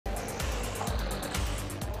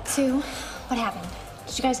Sue, what happened?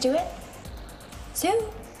 Did you guys do it? Sue?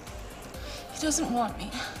 He doesn't want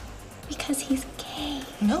me. Because he's gay.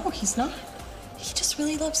 No, he's not. He just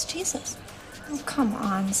really loves Jesus. Oh, come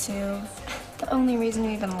on, Sue. The only reason you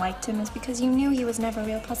even liked him is because you knew he was never a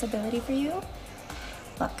real possibility for you.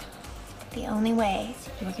 Look, the only way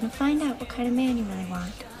you were gonna find out what kind of man you really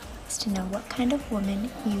want is to know what kind of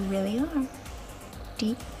woman you really are.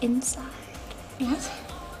 Deep inside. What?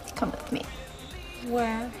 Come with me.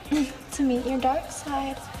 Where? To meet your dark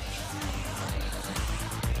side.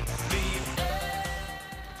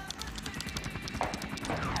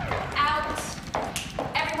 Out!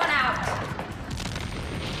 Everyone out!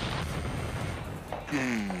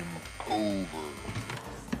 Game over.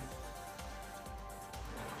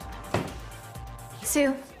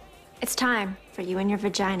 Sue, it's time for you and your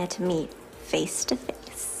vagina to meet face to face.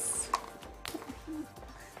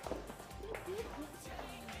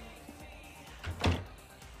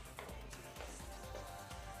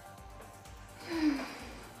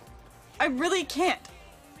 I really can't.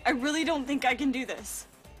 I really don't think I can do this.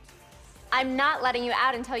 I'm not letting you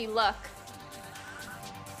out until you look.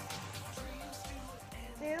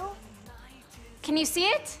 Sue? Can you see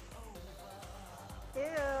it? Sue?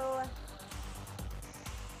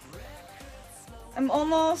 I'm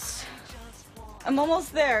almost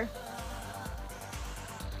there.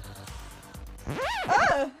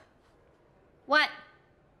 Ah! What?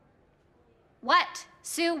 What?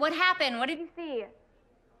 Sue, what happened? What did you see?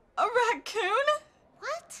 A raccoon?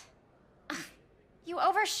 What? Ugh, you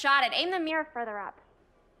overshot it. Aim the mirror further up.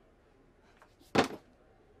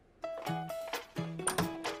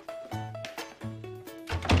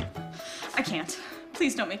 I can't.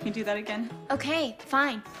 Please don't make me do that again. Okay,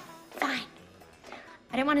 fine. Fine.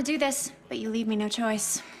 I didn't want to do this, but you leave me no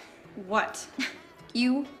choice. What?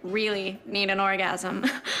 You really need an orgasm.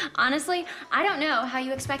 Honestly, I don't know how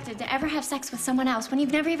you expected to ever have sex with someone else when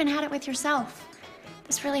you've never even had it with yourself.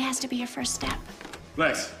 This really has to be your first step.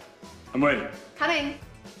 Lex, I'm waiting. Coming.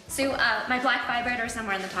 Sue, my black vibrator is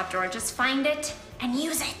somewhere in the top drawer. Just find it and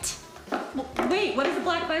use it. Wait, what does a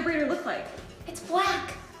black vibrator look like? It's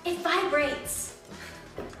black. It vibrates.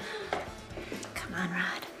 Come on,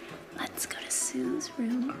 Rod. Let's go to Sue's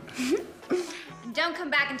room. Don't come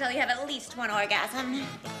back until you have at least one orgasm.